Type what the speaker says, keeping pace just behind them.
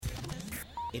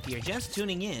If you're just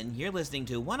tuning in, you're listening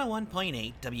to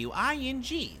 101.8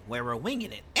 WING, where we're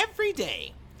winging it every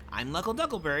day. I'm Luckle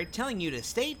Ducklebird, telling you to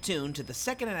stay tuned to the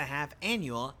 2.5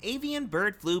 annual Avian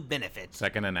Bird Flu Benefit.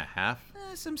 2.5?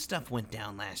 Some stuff went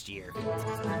down last year.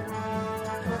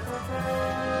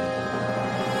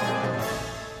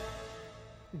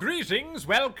 Greetings,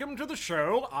 welcome to the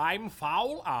show. I'm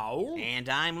Foul Owl. And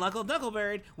I'm Luckle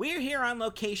Ducklebird. We're here on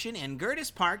location in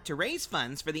Gertis Park to raise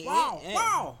funds for the...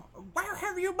 Whoa! Where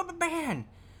have you been?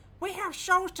 We have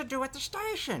shows to do at the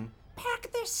station.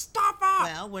 Pack this stuff up!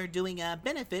 Well, we're doing a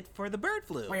benefit for the bird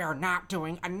flu. We are not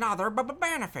doing another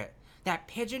benefit. That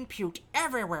pigeon puked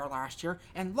everywhere last year,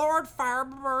 and Lord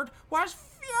Firebird was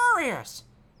furious.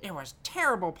 It was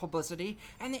terrible publicity,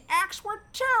 and the acts were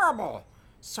terrible.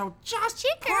 So just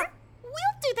Chicker,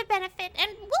 we'll do the benefit, and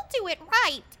we'll do it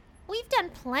right. We've done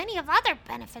plenty of other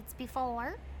benefits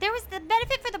before. There was the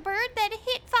benefit for the bird that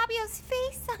hit Fabio's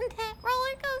face on that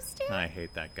roller coaster. I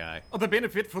hate that guy. The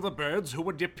benefit for the birds who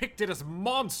were depicted as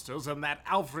monsters in that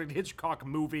Alfred Hitchcock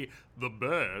movie, The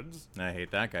Birds. I hate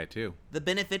that guy too. The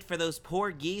benefit for those poor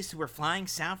geese who were flying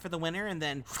south for the winter and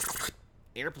then...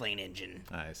 airplane engine.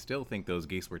 I still think those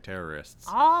geese were terrorists.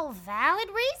 All valid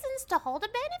reasons to hold a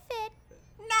benefit.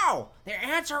 no! The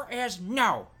answer is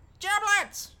no.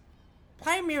 Giblets!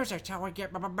 Play music till we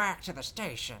get back to the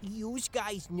station. You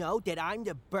guys know that I'm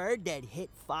the bird that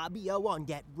hit Fabio on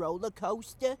that roller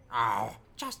coaster? Oh,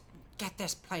 just get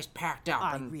this place packed up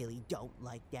I and... really don't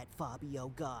like that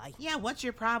Fabio guy. Yeah, what's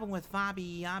your problem with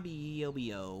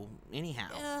Fabio?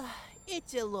 Anyhow.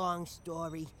 It's a long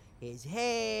story. His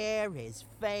hair, his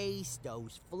face,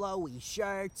 those flowy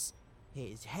shirts,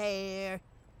 his hair.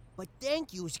 But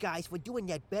thank you guys for doing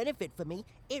that benefit for me.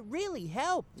 It really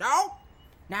helped. No!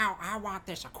 Now I want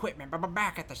this equipment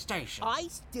back at the station. I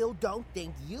still don't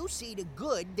think you see the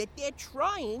good that they're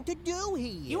trying to do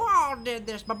here. You all did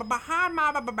this behind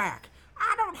my back.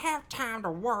 I don't have time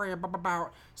to worry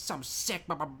about some sick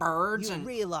birds You and...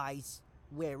 realize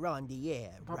we're on the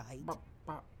air, right?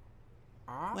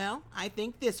 Well, I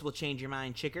think this will change your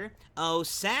mind, Chicker. Oh,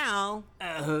 Sal.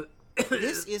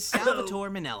 This is Salvatore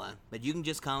Manella, but you can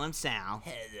just call him Sal.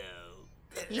 Hello.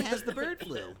 He has the bird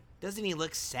flu. Doesn't he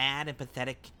look sad and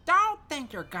pathetic? Don't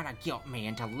think you're gonna guilt me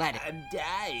into letting... I'm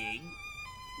dying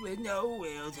with no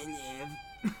will to live.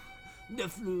 The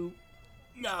flu,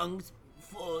 lungs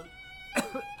full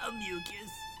of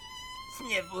mucus,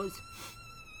 sniffles,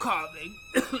 coughing.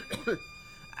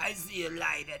 I see a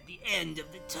light at the end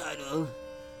of the tunnel.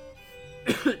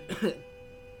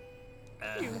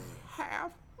 You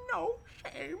have no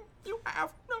shame. You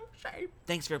have no shame.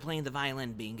 Thanks for playing the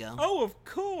violin, Bingo. Oh, of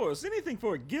course. Anything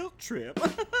for a guilt trip.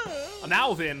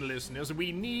 Now then, listeners,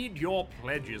 we need your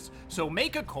pledges. So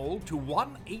make a call to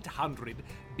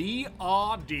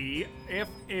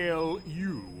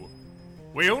 1-800-BRD-FLU.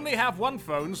 We only have one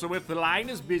phone, so if the line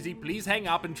is busy, please hang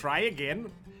up and try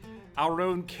again. Our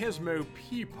own Kesmo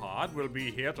Peapod will be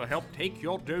here to help take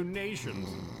your donations.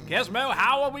 Kesmo,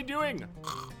 how are we doing?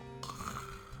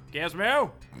 Kesmo?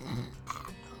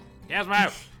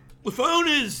 Kesmo? The phone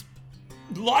is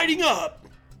lighting up.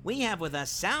 We have with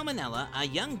us Sal Manella, a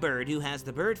young bird who has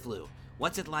the bird flu.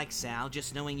 What's it like, Sal,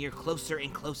 just knowing you're closer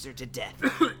and closer to death?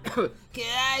 Can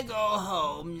I go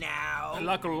home now?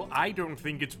 Luckle, I don't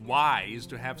think it's wise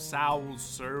to have Sal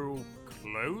so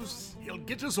close. He'll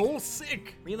get us all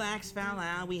sick. Relax,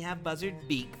 Fal. We have Buzzard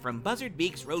Beak from Buzzard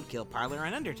Beak's Roadkill Parlor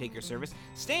and Undertaker Service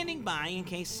standing by in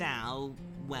case Sal,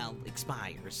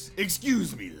 expires.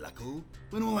 Excuse me, Luckle.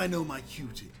 When will I know my cue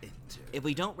to enter? If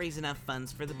we don't raise enough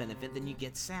funds for the benefit, then you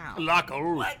get Sal.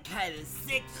 Luckle. What kind of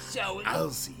sick show? I'll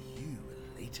see you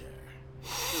later.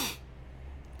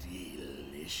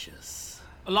 Delicious.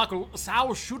 Luckle,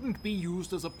 Sal shouldn't be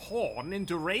used as a pawn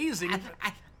into raising...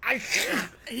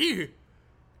 He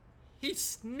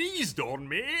sneezed on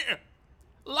me.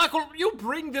 Luckle, you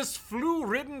bring this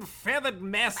flu-ridden feathered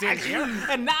mess in here,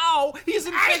 and now he's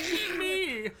infecting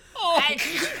me. Oh,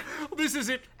 this is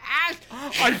it.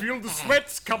 I feel the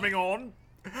sweats coming on.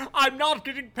 I'm not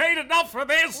getting paid enough for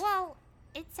this. Well,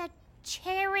 it's a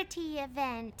charity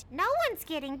event. No one's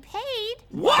getting paid.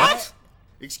 What?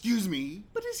 Excuse me,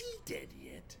 but is he dead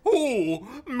yet? Who?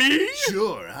 Me?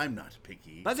 Sure, I'm not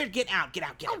picky. Buzzard, get out.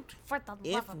 For the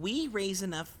If love of... we raise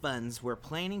enough funds, we're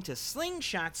planning to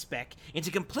slingshot Speck into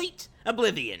complete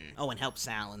oblivion. Oh, and help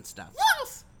Sal and stuff.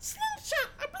 Yes! Slingshot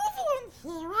Oblivion!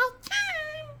 Hero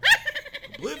time!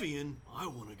 Oblivion? I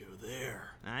want to go there.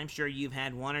 I'm sure you've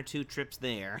had one or two trips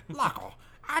there. Luckle,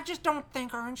 I just don't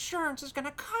think our insurance is gonna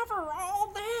cover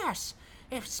all this.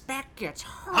 if Speck gets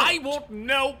hurt. I want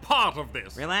no part of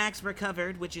this. Relax, we're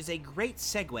covered, which is a great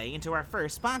segue into our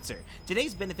first sponsor.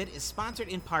 Today's benefit is sponsored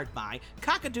in part by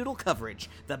Cockadoodle Coverage,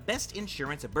 the best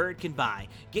insurance a bird can buy.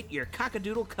 Get your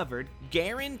cockadoodle covered,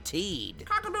 guaranteed.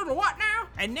 Cockadoodle what now?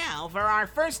 And now, for our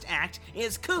first act,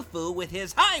 is Khufu with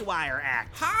his High Wire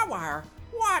act. High wire?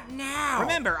 What now?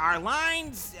 Remember, our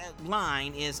line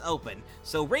is open,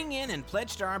 so ring in and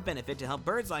pledge to our benefit to help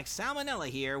birds like Salmonella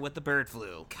here with the bird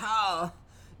flu. Call.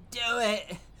 Do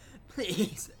it.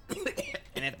 Please.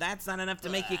 And if that's not enough to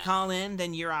make you call in,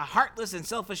 then you're a heartless and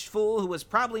selfish fool who was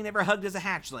probably never hugged as a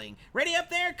hatchling. Ready up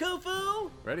there,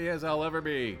 Khufu? Ready as I'll ever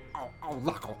be. Oh,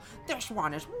 Luckle, this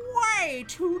one is way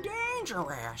too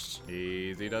dangerous.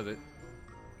 Easy does it.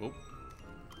 Oh.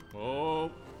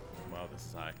 Oh. Wow, this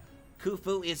is high.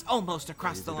 Khufu is almost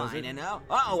across the Easy does line, it. and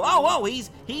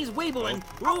he's weebling.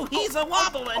 Ooh, he's a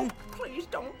wobbling. Please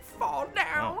don't fall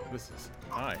down. Oh, this is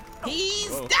high. He's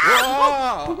Oh.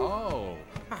 down. Oh.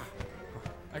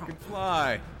 I can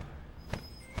fly.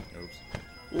 Oops.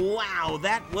 Wow,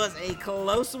 that was a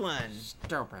close one.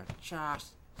 Stupid.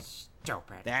 Just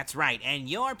stupid. That's right, and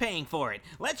you're paying for it.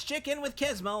 Let's check in with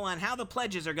Kesmo on how the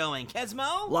pledges are going.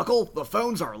 Kesmo? Luckle, the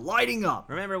phones are lighting up.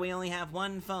 Remember, we only have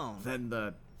one phone. Then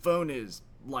the phone is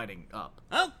lighting up.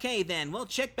 Okay, then, we'll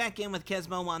check back in with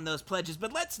Kesmo on those pledges,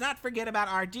 but let's not forget about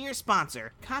our dear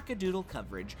sponsor, Cockadoodle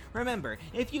Coverage. Remember,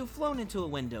 if you've flown into a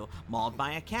window, mauled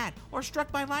by a cat, or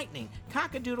struck by lightning,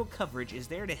 Cockadoodle Coverage is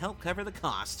there to help cover the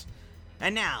cost.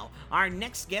 And now, our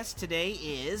next guest today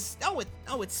is...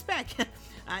 it's Speck.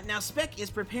 Now, Speck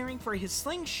is preparing for his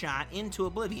slingshot into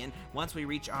oblivion once we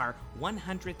reach our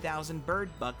 100,000 bird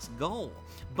bucks goal.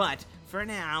 But for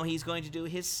now, he's going to do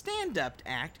his stand-up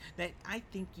act that I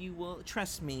think you will,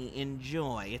 trust me,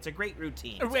 enjoy. It's a great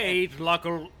routine. Wait,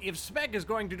 Luckle. If Speck is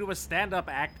going to do a stand-up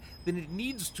act, then it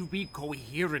needs to be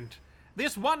coherent.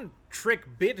 This one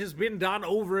trick bit has been done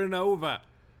over and over.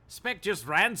 Speck just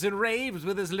rants and raves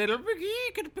with his little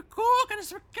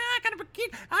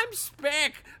I'm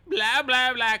Speck, blah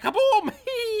blah blah, kaboom,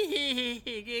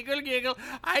 giggle giggle.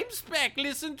 I'm Speck.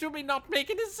 Listen to me not make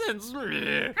any sense.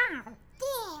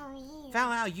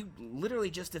 Fal-Au, you literally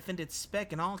just offended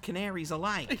Speck and all canaries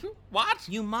alike. What?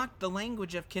 You mocked the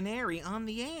language of canary on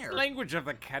the air. Language of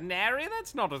the canary?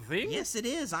 That's not a thing. Yes, it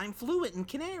is. I'm fluent in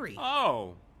canary.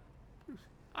 Oh.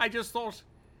 I just thought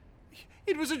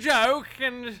it was a joke,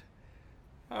 and...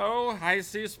 Oh, I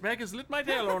see Speck has lit my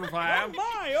tail on fire.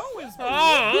 My, always.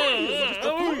 I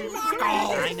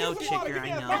know, Chicker,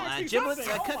 I know. Giblets,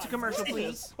 cut to commercial,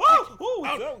 please.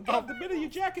 Got the bit of your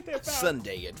jacket there, pal.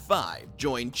 Sunday at 5,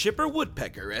 join Chipper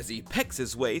Woodpecker as he pecks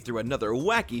his way through another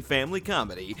wacky family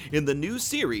comedy in the new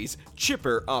series,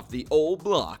 Chipper Off the Old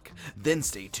Block. Then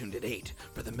stay tuned at 8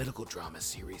 for the medical drama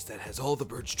series that has all the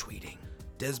birds tweeting.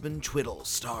 Desmond Twiddle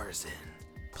stars in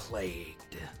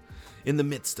Plagued. In the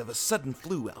midst of a sudden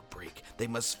flu outbreak, they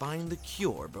must find the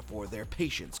cure before their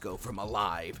patients go from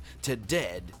alive to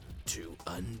dead to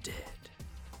undead.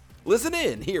 Listen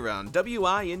in here on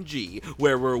WING,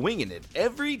 where we're winging it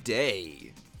every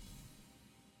day.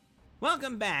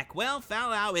 Welcome back. Well,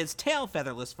 Fal-Au is tail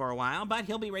featherless for a while, but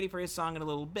he'll be ready for his song in a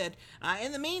little bit.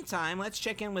 In the meantime, let's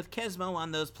check in with Kesmo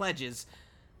on those pledges.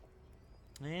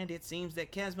 And it seems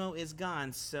that Kesmo is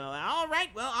gone, so... All right,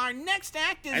 well, our next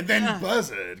act is... And then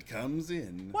Buzzard comes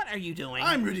in. What are you doing?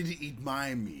 I'm ready to eat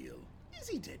my meal. Is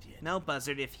he dead yet? No,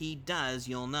 Buzzard, if he does,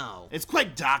 you'll know. It's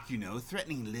quite dark, you know,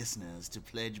 threatening listeners to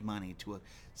pledge money to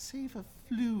save a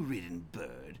flu-ridden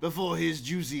bird before his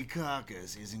juicy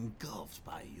carcass is engulfed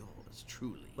by yours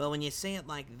truly. Well, when you say it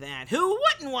like that, who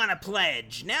wouldn't want to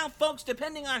pledge? Now, folks,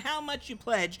 depending on how much you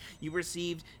pledge, you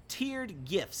received tiered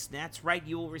gifts. That's right,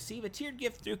 you will receive a tiered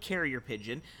gift through Carrier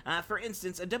Pigeon. For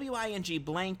instance, a WING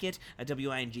blanket, a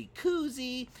WING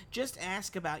koozie. Just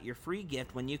ask about your free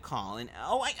gift when you call. And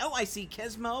I see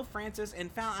Kesmo, Francis, and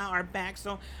Fal-Au are back,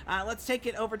 so let's take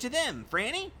it over to them.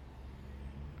 Franny?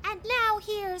 And now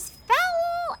here's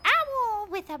Foul-Owl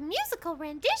with a musical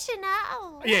rendition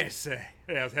of... Yes,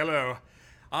 hello.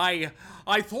 I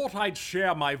thought I'd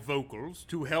share my vocals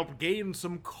to help gain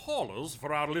some callers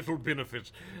for our little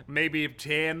benefit. Maybe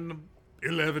 10,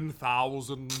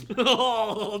 11,000.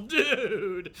 Oh,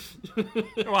 dude!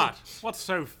 What? What's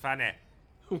so funny?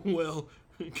 Well,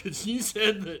 because you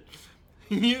said that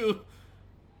you...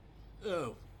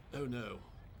 Oh no.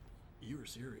 You were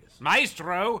serious.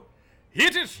 Maestro,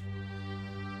 hit it!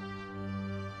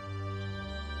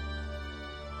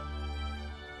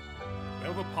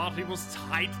 Well, the party was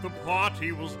tight, the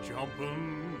party was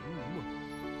jumping,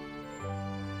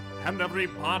 and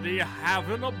everybody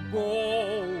having a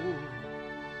ball.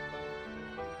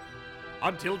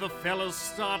 until the fellas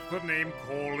start the name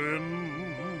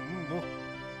calling.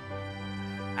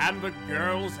 And the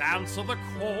girls answer the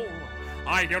call.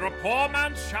 I hear a poor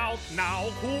man shout now,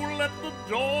 who'll let the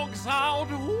dogs out?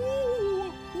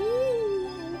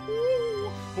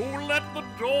 Who let the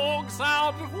dogs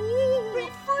out? Be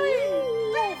free!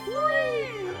 Be free!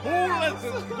 Who let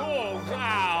the dogs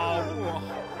out?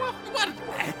 What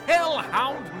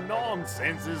hellhound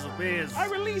nonsense is this? I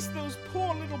released those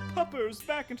poor little puppers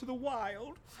back into the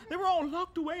wild. They were all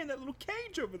locked away in that little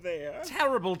cage over there.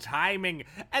 Terrible timing.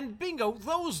 And bingo,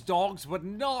 those dogs were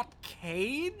not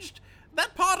caged.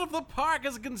 That part of the park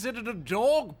is considered a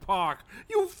dog park.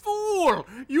 You fool!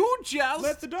 You just...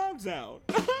 Let the dogs out.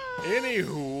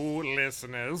 Anywho,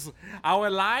 listeners, our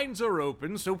lines are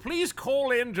open, so please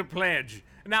call in to pledge.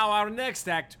 Now, our next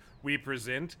act we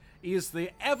present is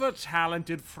the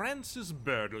ever-talented Francis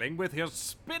Birdling with his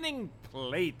spinning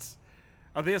plates.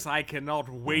 This I cannot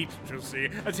wait to see.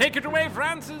 Take it away,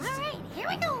 Francis! All right, here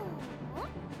we go.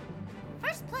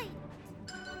 First plate.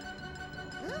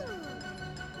 Ooh.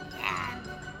 Yeah,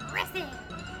 impressive.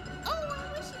 Oh, I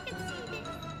wish you could see this.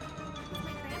 It's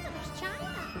my grandmother's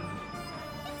china.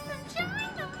 It's from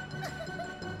China.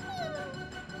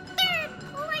 Third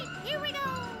plate, here we go.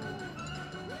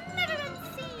 Never been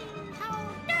seen. How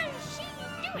does she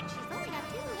do it? She's only got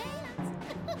 2 hands.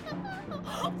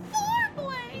 4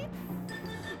 plates.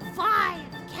 5.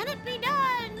 Can it be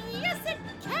done? Yes, it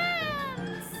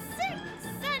can. 6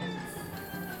 and 7.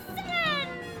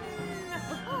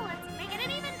 Oh, let's make it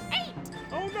an even 8.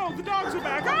 Oh no, the dogs are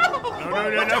back. Oh!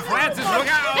 No, Francis, look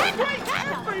out!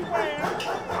 Everywhere!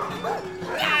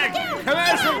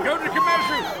 Commercial! Go to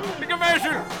commercial! The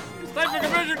commercial! It's time for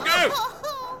commercial, go!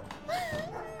 Oh,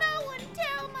 no one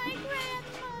tell my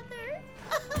grandmother.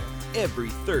 Every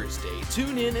Thursday,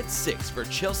 tune in at 6 for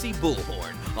Chelsea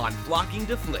Bullhorn on Flocking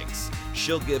to Flicks.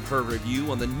 She'll give her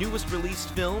review on the newest released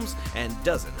films and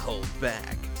doesn't hold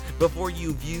back. Before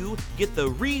you view, get the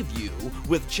review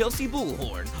with Chelsea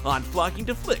Bullhorn on Flocking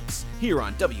to Flicks here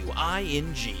on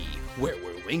WING, where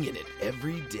we're winging it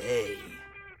every day.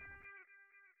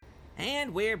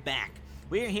 And we're back.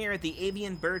 We're here at the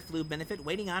Avian Bird Flu Benefit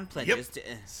waiting on pledges to...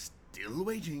 Still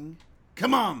waiting.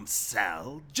 Come on,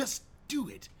 Sal. Just do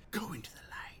it. Go into the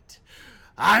light.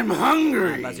 I'm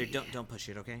hungry. Buzzer, don't push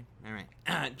it, okay? All right.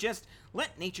 Just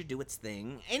let nature do its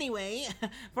thing. Anyway,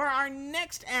 for our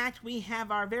next act, we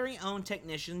have our very own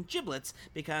technician, Giblets,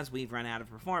 because we've run out of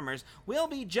performers. We'll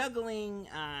be juggling,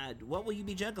 what will you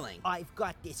be juggling? I've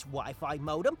got this Wi-Fi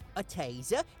modem, a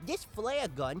taser, this flare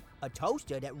gun, a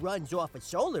toaster that runs off of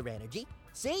solar energy.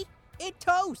 See? It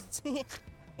toasts.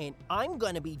 And I'm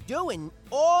gonna be doing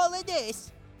all of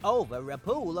this over a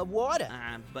pool of water.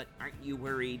 But aren't you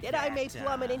worried that that I may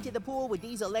plummet into the pool with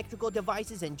these electrical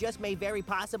devices and just may very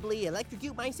possibly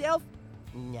electrocute myself?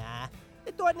 Nah,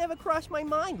 the thought never crossed my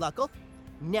mind, Luckle.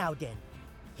 Now then,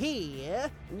 here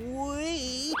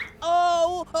we...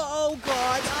 Oh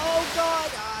God,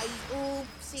 I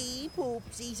oopsie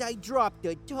poopsies, I dropped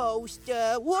the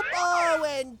toaster. Whoop, oh,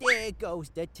 and there goes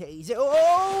the taser.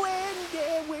 Oh, and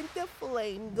there went the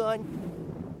flame gun.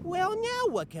 Well,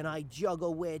 now what can I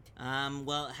juggle with?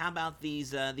 Well, how about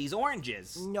these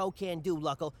oranges? No can do,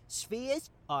 Luckle.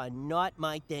 Spheres are not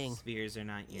my thing. Spheres are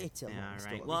not your It's a long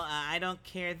story. All right. Well, I don't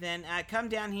care then. Come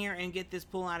down here and get this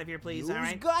pool out of here, please, Who's all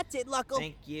right? got it, Luckle?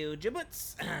 Thank you,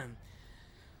 Giblets.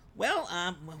 Well,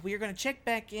 we're going to check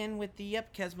back in with the...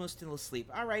 Yep, Kesmo's still asleep.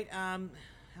 All right, how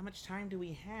much time do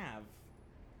we have?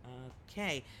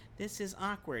 Okay, this is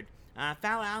awkward.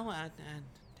 Fal-Al,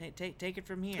 take it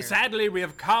from here. Sadly, we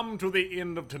have come to the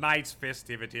end of tonight's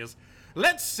festivities.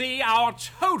 Let's see our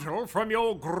total from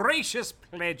your gracious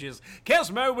pledges.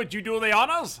 Kesmo, would you do the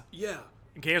honors? Yeah.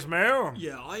 Kesmo?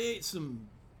 Yeah, I ate some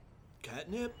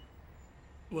catnip.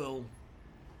 Well,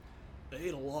 I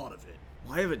ate a lot of it.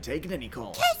 Well, I haven't taken any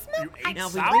calls. You ate Now,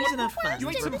 we've some? raised enough funds. You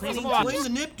ate some Blame Blame the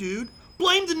nip, dude.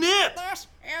 Blame the nip! This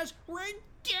is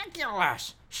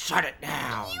ridiculous. Shut it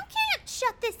down. You can't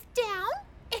shut this down.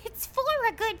 It's for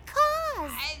a good cause.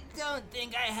 I don't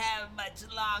think I have much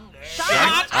longer.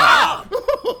 Shut up!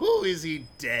 Is he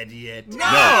dead yet?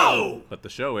 No! But the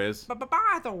show is. But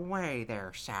by the way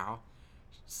there, Sal,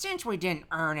 since we didn't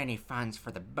earn any funds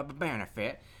for the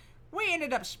benefit, we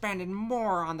ended up spending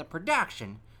more on the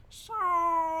production, so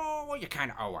you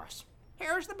kind of owe us.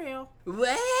 Here's the bill.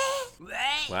 What?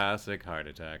 Classic heart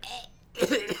attack.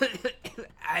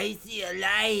 I see a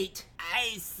light.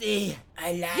 I see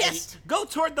a light. Yes, go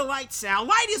toward the light, Sal.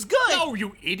 Light is good. No,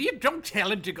 you idiot. Don't tell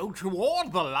him to go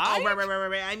toward the light. Oh,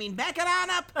 right. I mean, back it on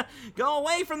up. Go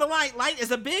away from the light. Light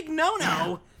is a big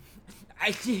no-no.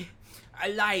 I see a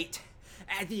light.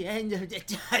 at the end of the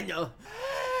tunnel.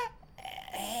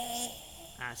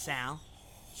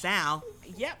 Sal?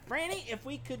 Yep, Franny, if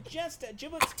we could just,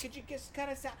 Giblets, could you just cut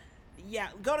us out? Yeah,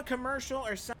 go to commercial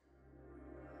or something.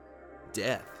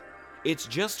 Death. It's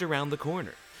just around the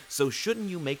corner. So shouldn't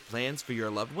you make plans for your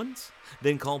loved ones?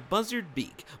 Then call Buzzard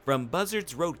Beak from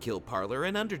Buzzard's Roadkill Parlor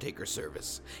and Undertaker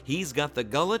Service. He's got the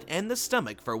gullet and the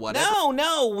stomach for whatever.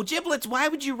 No, Giblets, why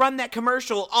would you run that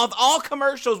commercial? Of all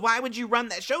commercials, why would you run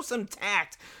that? Show some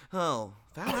tact. Oh,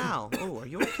 Val. Oh, are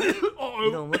you okay?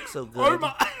 You don't look so good.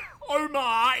 Oh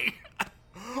my!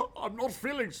 I'm not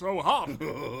feeling so hot.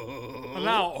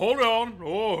 Now, hold on.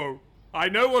 Oh, I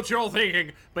know what you're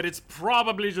thinking, but it's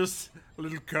probably just a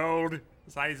little cold,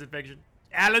 sinus infection,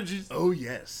 allergies. Oh,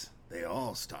 yes. They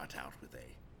all start out with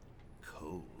a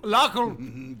cold. Lockle!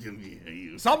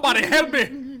 Somebody help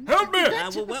me! Help me!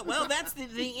 Well, that's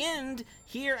the end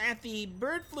here at the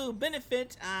bird flu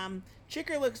benefit.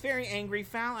 Chicker looks very angry.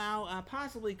 Foul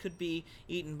possibly could be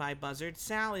eaten by Buzzard.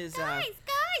 Sal is,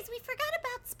 Guys, we forgot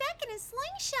about Speck and his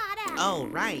slingshot act. Oh,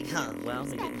 right, huh? Well, we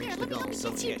Speck, didn't here, reach the let me goal, help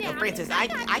so get you here. No, down. Francis, I I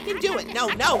got can you, do I it.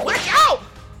 got No, you. watch out!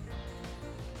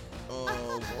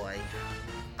 Oh, boy.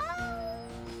 Guys,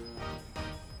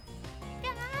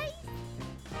 I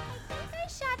think I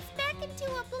shot Speck into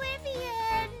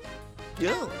oblivion.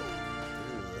 Oh.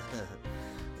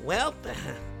 Well,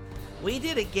 we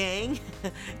did it, gang.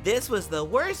 This was the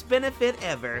worst benefit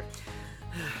ever.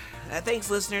 Thanks,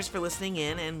 listeners, for listening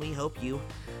in, and we hope you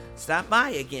stop by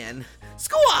again.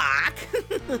 Squawk!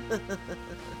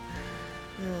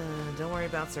 Don't worry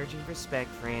about searching for Speck,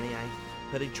 Franny.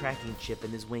 I put a tracking chip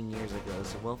in his wing years ago,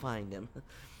 so we'll find him.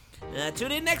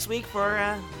 Tune in next week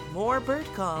for more Bird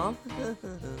Call.